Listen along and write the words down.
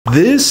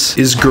This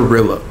is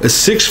GHARILLA, a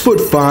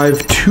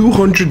 6'5",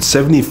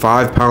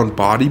 275 pound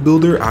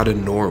bodybuilder out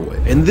of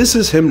Norway. And this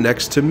is him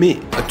next to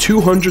me, a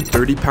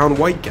 230 pound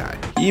white guy.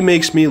 He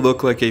makes me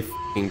look like a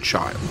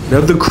child. Now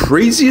the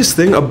craziest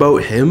thing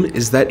about him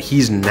is that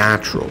he's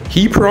natural.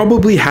 He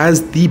probably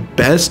has the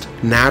best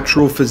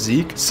natural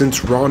physique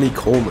since Ronnie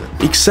Coleman,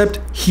 except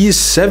he is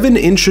 7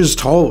 inches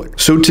taller.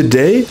 So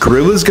today,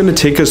 GHARILLA is going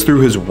to take us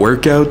through his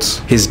workouts,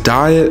 his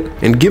diet,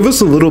 and give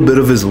us a little bit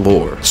of his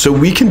lore, so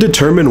we can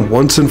determine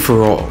once and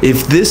for all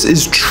if this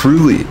is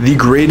truly the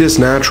greatest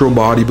natural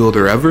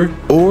bodybuilder ever,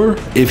 or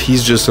if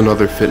he's just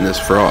another fitness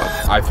fraud.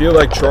 I feel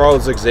like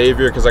Charles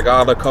Xavier because I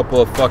got a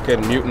couple of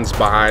fucking mutants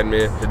behind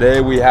me.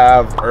 Today we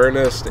have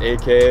Ernest,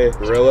 aka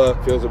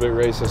GHARILLA. Feels a bit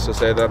racist to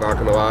say that, not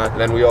gonna lie. And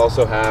then we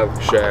also have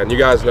SHAN. You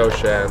guys know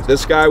SHAN.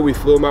 This guy, we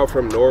flew him out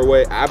from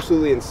Norway.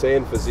 Absolutely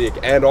insane physique,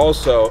 and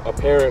also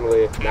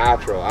apparently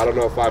natural. I don't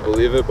know if I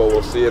believe it, but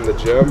we'll see in the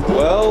gym.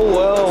 Well.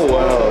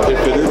 If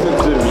it isn't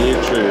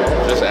Dimitri,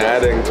 just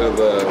adding to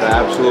the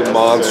absolute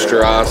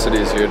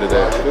monstrosities here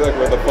today. I feel like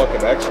we're the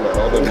fucking X-Men.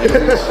 All the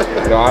mutants.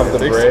 You know, I have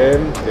the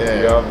brain.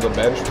 You have the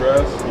bench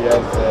press. He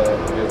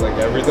has like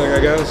everything, I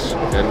guess.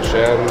 And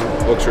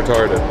SHAN looks retarded.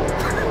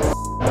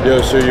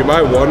 Yo, so you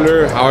might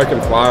wonder how I can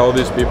fly all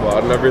these people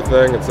out and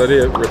everything. It's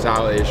a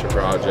retaliation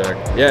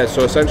project. Yeah,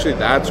 so essentially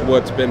that's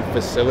what's been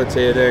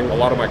facilitating a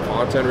lot of my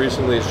content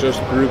recently, is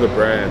just through the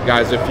brand.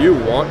 Guys, if you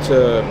want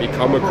to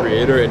become a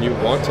creator and you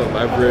want to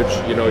leverage,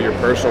 you know, your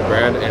personal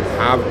brand and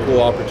have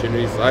cool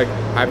opportunities like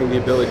having the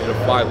ability to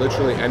fly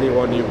literally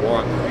anyone you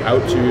want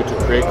out to you to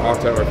create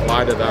content, or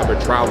fly to them, or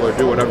travel, or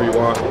do whatever you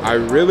want, I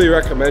really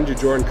recommend you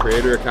join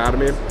Creator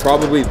Academy.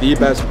 Probably the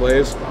best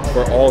place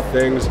for all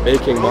things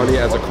making money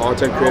as a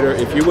content creator.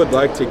 If you would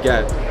like to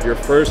get your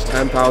first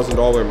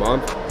 $10,000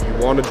 month, you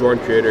want to join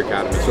Creator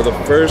Academy. So the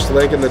first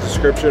link in the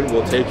description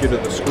will take you to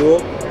the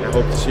school, and I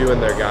hope to see you in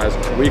there, guys.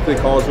 Weekly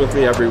calls with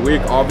me every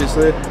week,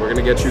 obviously. We're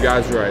gonna get you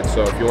guys right.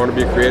 So if you want to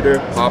be a creator,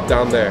 hop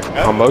down there.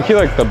 I'm low-key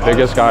like the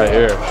biggest guy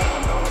here.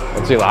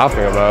 What's he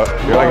laughing about?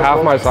 You're like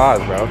half my size,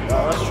 bro.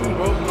 That's true,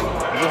 bro.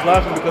 I'm just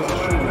laughing because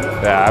it's true.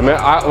 Yeah, I mean,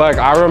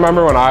 I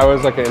remember when I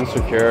was like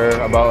insecure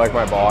about like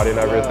my body and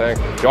everything.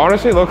 You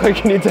honestly look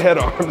like you need to hit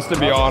arms, to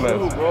be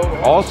honest.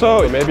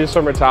 Also, maybe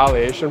some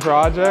retaliation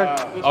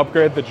project.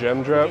 Upgrade the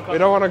gym drip. We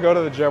don't want to go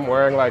to the gym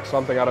wearing like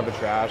something out of a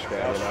trash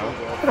can, you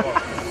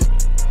know?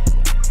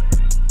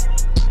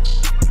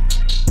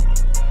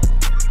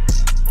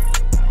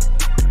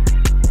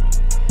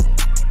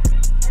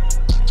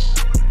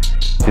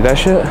 See that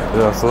shit?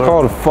 Yeah, it's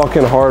called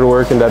fucking hard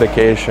work and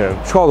dedication.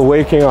 It's called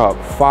waking up,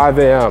 5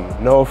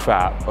 a.m., no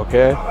fat,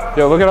 okay?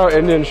 Yo, look at how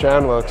Indian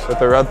SHAN looks with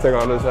the red thing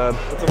on his head.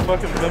 It's a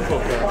fucking pimple,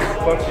 man.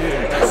 Fuck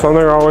you.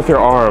 Something wrong with your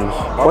arms.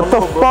 What the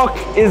fuck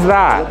is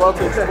that?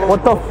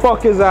 What the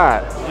fuck is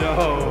that?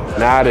 Yo.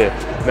 Natty.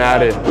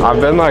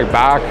 I've been like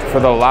back for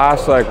the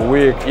last like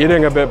week,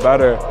 eating a bit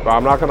better, but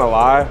I'm not gonna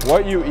lie.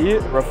 What you eat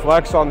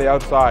reflects on the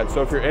outside.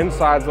 So if your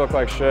insides look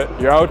like shit,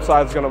 your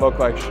outside's gonna look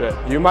like shit.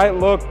 You might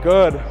look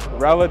good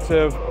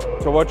relative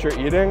to what you're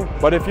eating,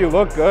 but if you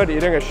look good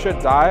eating a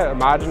shit diet,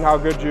 imagine how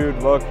good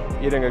you'd look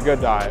eating a good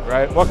diet,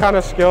 right? What kind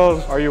of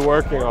skills are you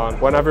working on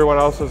when everyone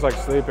else is like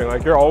sleeping?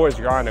 Like, you're always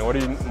grinding. What are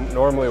you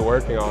normally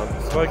working on?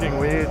 Smoking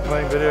weed,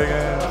 playing video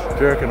games,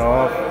 jerking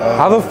off.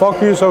 How the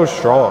fuck are you so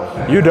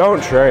strong? You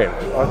don't train.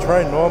 I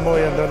train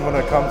normally, and then when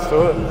it comes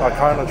to it, I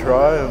kind of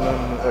try, and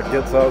then it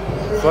gets up.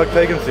 It's like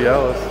taking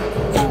Cialis.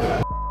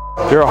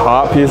 You're a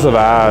hot piece of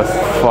ass.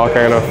 Fuck,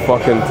 I'm gonna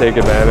fucking take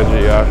advantage of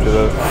you after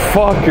this.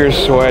 Fuck, you're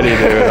sweaty,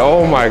 dude.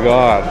 Oh my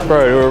god.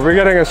 Bro, are we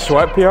getting a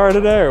sweat PR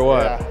today or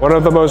what? Yeah. One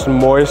of the most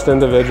moist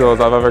individuals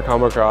I've ever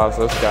come across,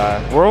 this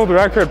guy. World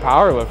record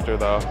powerlifter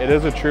though. It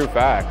is a true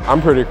fact. I'm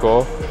pretty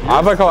cool.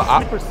 I'm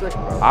super sick,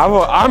 bro.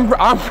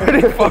 I'm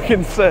pretty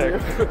fucking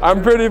sick.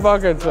 I'm pretty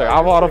fucking sick. I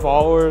have a lot of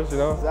followers, you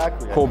know?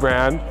 Exactly. Cool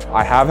brand.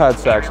 I have had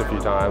sex a few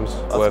times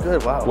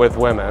with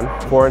women.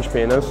 4-inch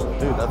penis.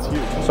 Dude, that's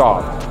huge.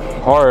 Soft.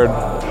 Hard.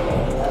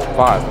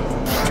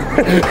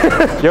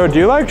 5. Yo, do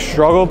you like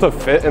struggle to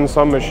fit in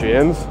some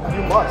machines?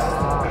 You must.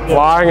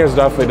 Flying is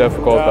definitely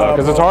difficult though,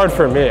 because it's hard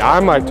for me.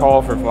 I'm like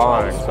tall for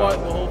flying. So.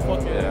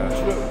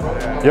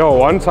 Yo,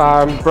 one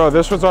time, bro,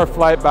 this was our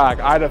flight back.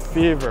 I had a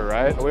fever,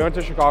 right? We went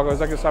to Chicago, it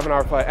was like a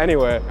 7-hour flight.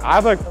 Anyway, I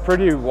have like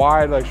pretty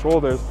wide like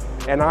shoulders,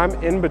 and I'm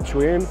in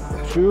between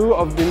 2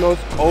 of the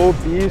most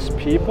obese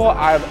people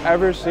I've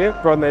ever seen.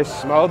 Bro, and they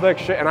smelled like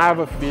shit, and I have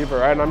a fever,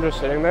 right? And I'm just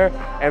sitting there,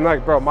 and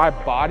like, bro, my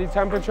body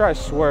temperature, I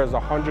swear, is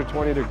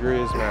 120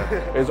 degrees, man.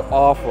 It's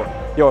awful.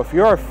 Yo, if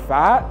you're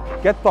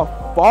fat, get the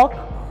fuck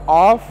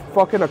off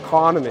fucking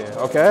economy,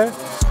 okay?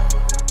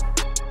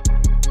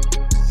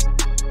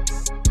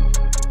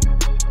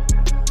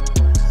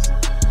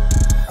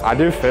 I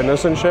do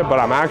fitness and shit, but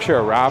I'm actually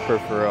a rapper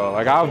for real.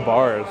 Like, I have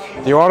bars.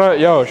 Do you wanna,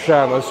 yo,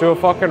 SHAN, let's do a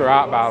fucking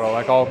rap battle.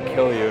 Like, I'll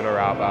kill you in a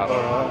rap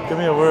battle. Give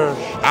me a word.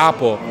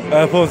 Apple.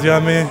 Apple's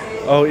yummy.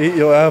 I'll eat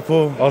your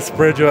apple. I'll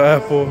spread your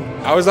apple.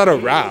 How is that a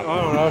rap?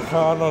 I don't know.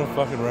 I'm not a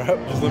fucking rap.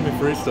 Just let me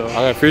freestyle.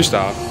 Okay,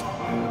 freestyle.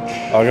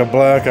 I got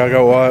black, I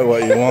got white,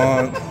 what you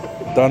want.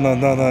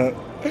 Donna,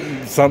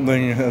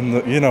 something,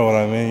 and you know what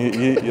I mean.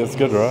 It's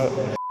good,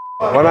 right?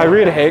 When I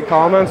read hate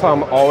comments,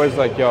 I'm always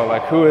like, yo,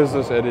 like, who is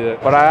this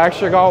idiot? But I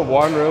actually got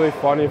one really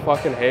funny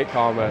fucking hate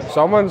comment.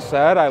 Someone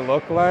said I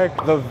look like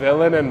the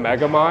villain in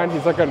Megamind.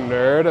 He's like a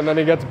nerd, and then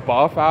he gets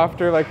buff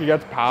after, like he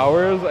gets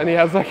powers, and he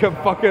has like a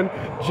fucking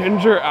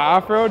ginger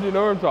afro. Do you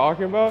know what I'm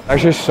talking about?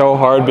 Actually, so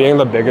hard being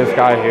the biggest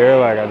guy here.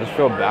 Like, I just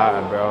feel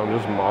bad, bro. I'm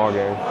just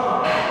mogging.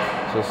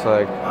 It's just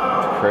like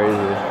crazy.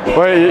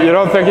 Wait, you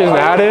don't think he's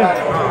natty?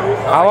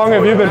 How long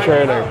have you been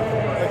training?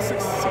 Like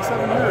 6,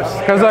 7 years.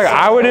 Because like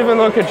I would even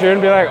look at you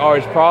and be like, oh,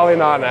 he's probably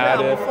not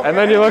natty. Yeah, and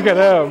then you look at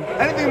him.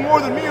 Anything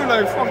more than me, you're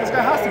like, fuck, this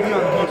guy has to be on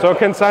the beat. So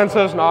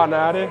consensus, not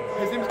natty?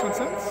 His name is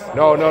Consensus?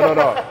 No.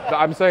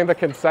 I'm saying the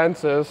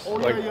consensus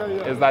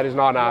is that he's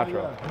not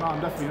natural. Yeah. No, I'm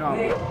definitely not.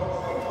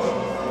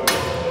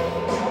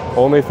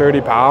 Only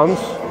 30 pounds?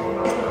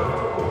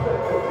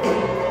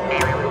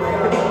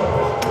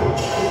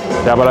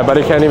 Yeah, but I bet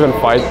he can't even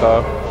fight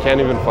though.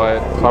 Can't even fight.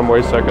 So I'm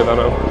way sicker than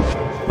him.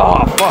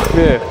 Oh, fuck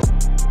me.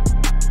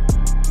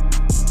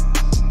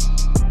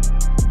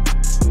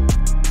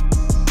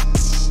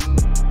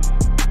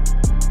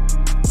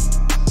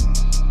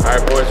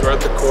 Alright boys, we're at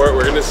the court.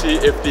 We're gonna see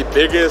if the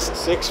biggest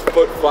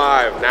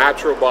 6'5"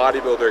 natural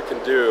bodybuilder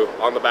can do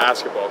on the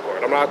basketball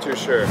court. I'm not too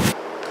sure.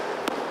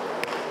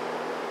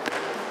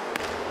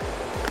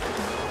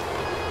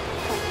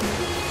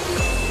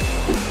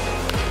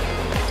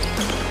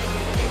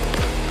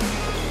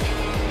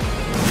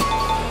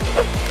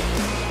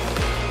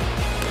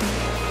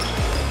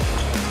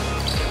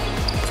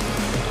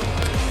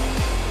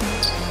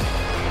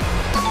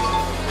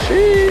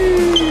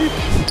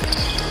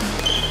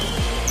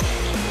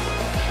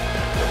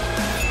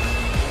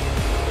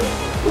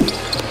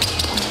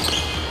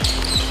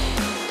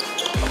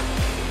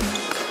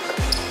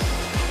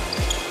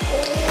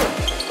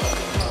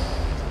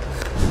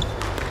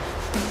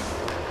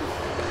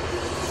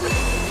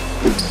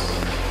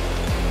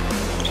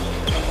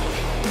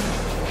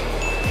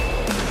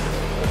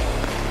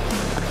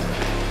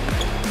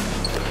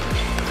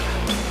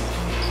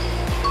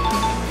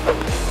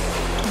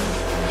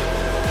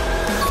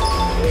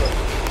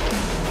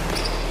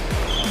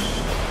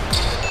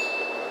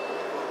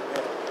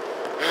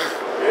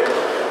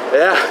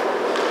 Yeah,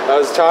 that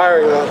was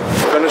tiring though.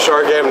 Finish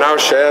our game, now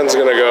Shan's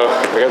gonna go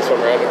against some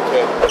random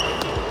kid.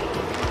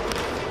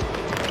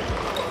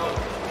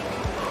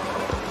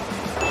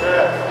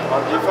 Sure,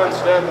 on defense,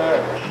 stand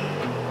there.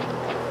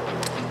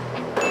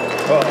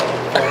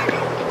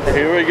 Uh-oh.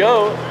 Here we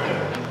go.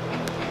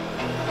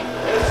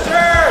 Yes,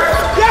 sir!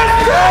 Yes,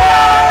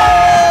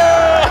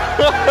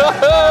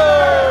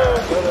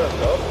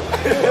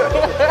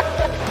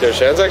 sir! Yo,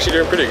 Shan's actually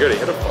doing pretty good. He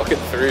hit a fucking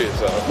 3,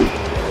 so.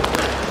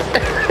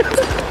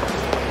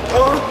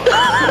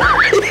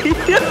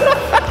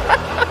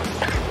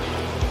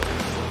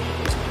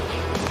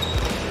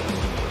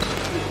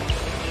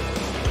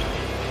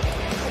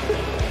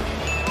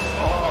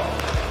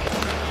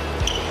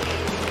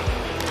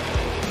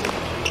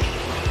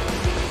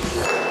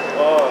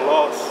 Oh, I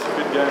lost.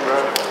 Good game, bro.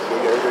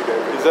 Good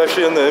game. He's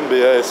actually in the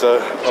NBA, so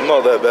I'm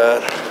not that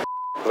bad.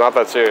 It's not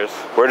that serious.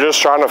 We're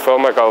just trying to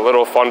film like a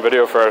little fun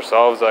video for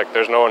ourselves. Like,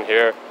 there's no one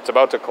here. It's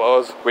about to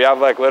close. We have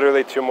like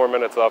literally 2 more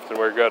minutes left and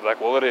we're good. Like,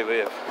 we'll literally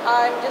leave.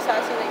 I'm just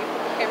asking that you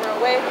put the camera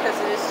away because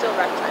it is still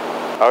rec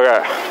time.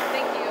 Okay.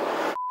 Thank you.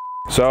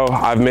 So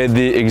I've made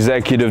the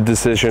executive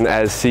decision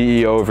as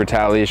CEO of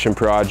Retaliation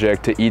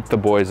Project to eat the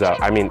boys out.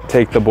 I mean,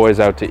 take the boys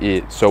out to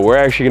eat. So we're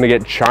actually gonna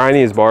get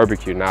Chinese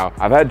barbecue now.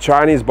 I've had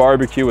Chinese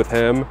barbecue with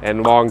him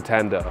and Long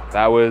Tenda.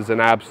 That was an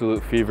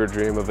absolute fever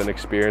dream of an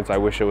experience. I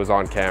wish it was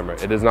on camera.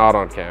 It is not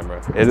on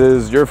camera. It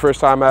is your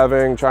first time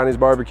having Chinese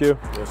barbecue?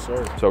 Yes,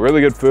 sir. So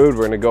really good food.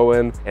 We're gonna go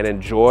in and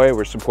enjoy.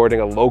 We're supporting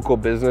a local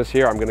business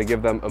here. I'm gonna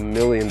give them $1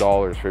 million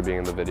for being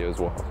in the video as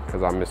well,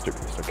 because I'm Mr.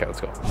 Beast. Okay,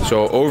 let's go.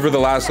 So over the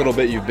last little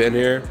bit you've been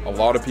here, a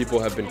lot of people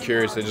have been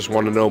curious. They just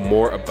want to know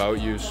more about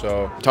you.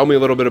 So tell me a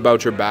little bit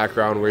about your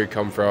background, where you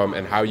come from,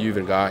 and how you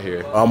even got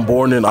here. I'm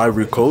born in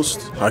Ivory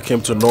Coast. I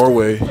came to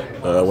Norway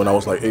when I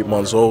was like 8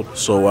 months old.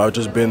 So I've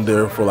just been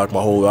there for like my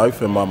whole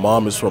life. And my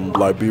mom is from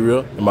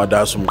Liberia and my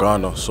dad's from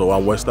Ghana. So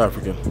I'm West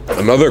African.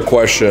 Another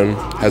question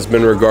has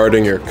been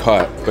regarding your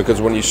cut, because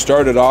when you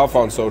started off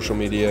on social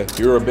media,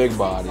 you were a big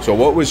body. So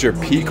what was your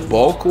peak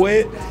bulk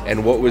weight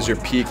and what was your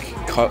peak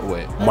cut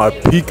weight? My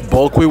peak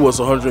bulk weight was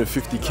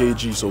 150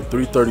 kg, so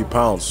 330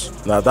 pounds.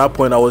 And at that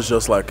point, I was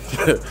just like,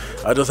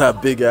 I just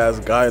had big ass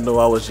guy. No,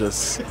 I was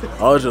just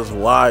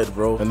wide,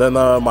 bro. And then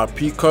my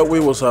peak cut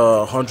weight was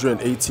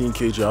 118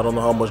 kg. I don't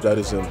know how much that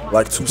is in,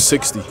 like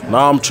 260.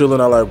 Now I'm chilling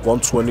at like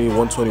 120,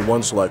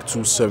 121, so like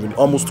 270,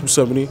 almost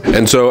 270.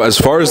 And so as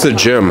far as the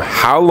gym,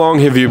 how long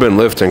have you been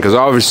lifting? Because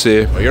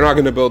obviously you're not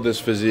going to build this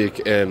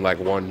physique in like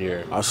 1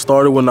 year. I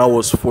started when I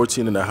was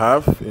 14 and a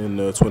half in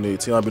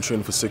 2018. I've been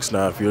training for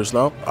 6.5 years now.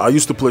 now. I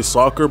used to play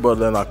soccer, but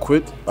then I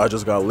quit. I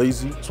just got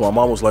lazy. So my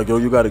mom was like, yo,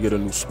 you got to get a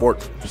new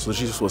sport. So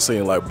she just was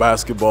saying like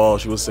basketball.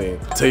 She was saying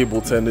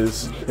table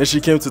tennis. And she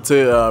came to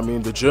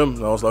the gym.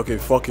 And I was like, okay,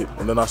 fuck it.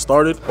 And then I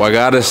started. Well, I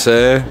gotta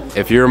say,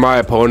 if you're my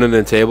opponent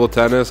in table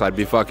tennis, I'd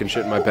be fucking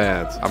shitting my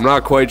pants. I'm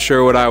not quite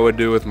sure what I would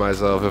do with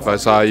myself if I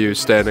saw you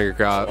standing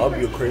across. I'll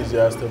be a crazy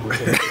ass table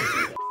tennis.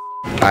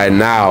 Alright,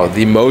 now,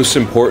 the most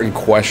important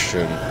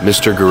question.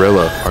 Mr.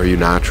 Gorilla, are you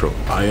natural?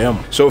 I am.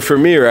 So for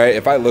me, right,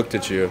 if I looked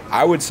at you,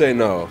 I would say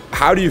no.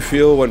 How do you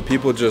feel when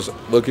people just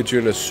look at you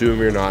and assume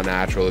you're not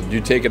natural? Do you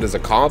take it as a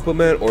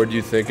compliment, or do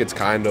you think it's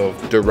kind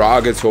of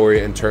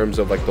derogatory in terms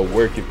of like the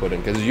work you put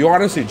in? Because you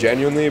honestly,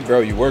 genuinely,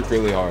 bro, you work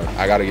really hard.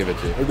 I gotta give it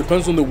to you. It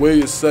depends on the way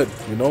it's said,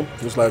 you know?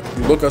 It's like,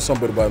 you look at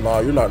somebody like, nah,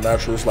 you're not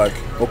natural. It's like,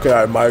 okay,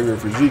 I admire your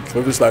physique.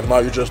 If it's like, nah,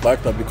 you're just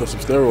like that because of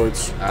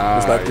steroids,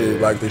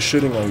 it's like they're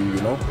shitting on you,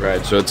 you know?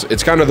 Right, so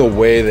it's kind of the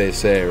way they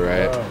say,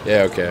 right?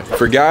 Yeah, okay.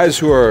 For guys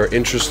who are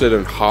interested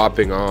in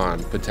hopping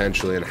on,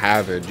 potentially, and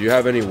haven't, do you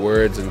have any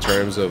words in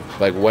terms of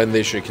like when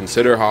they should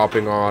consider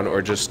hopping on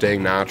or just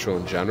staying natural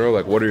in general?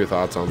 Like, what are your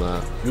thoughts on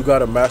that? You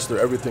gotta master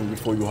everything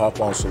before you hop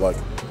on. So like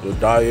your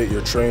diet,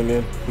 your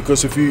training.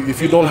 Because if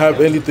you don't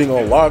have anything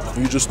on lock,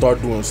 you just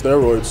start doing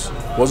steroids,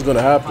 what's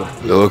gonna happen?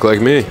 You look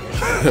like me.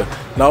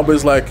 Now, but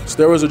it's like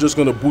steroids are just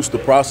gonna boost the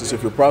process.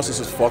 If your process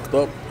is fucked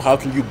up, how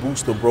can you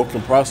boost a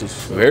broken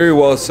process? Very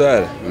well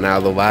said. Now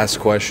the last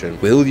question.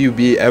 Will you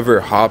be ever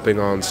hopping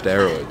on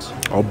steroids?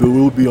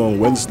 Will be on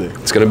Wednesday.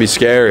 It's gonna be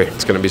scary.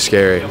 It's gonna be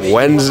scary.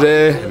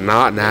 Wednesday,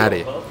 not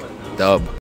natty. Dub.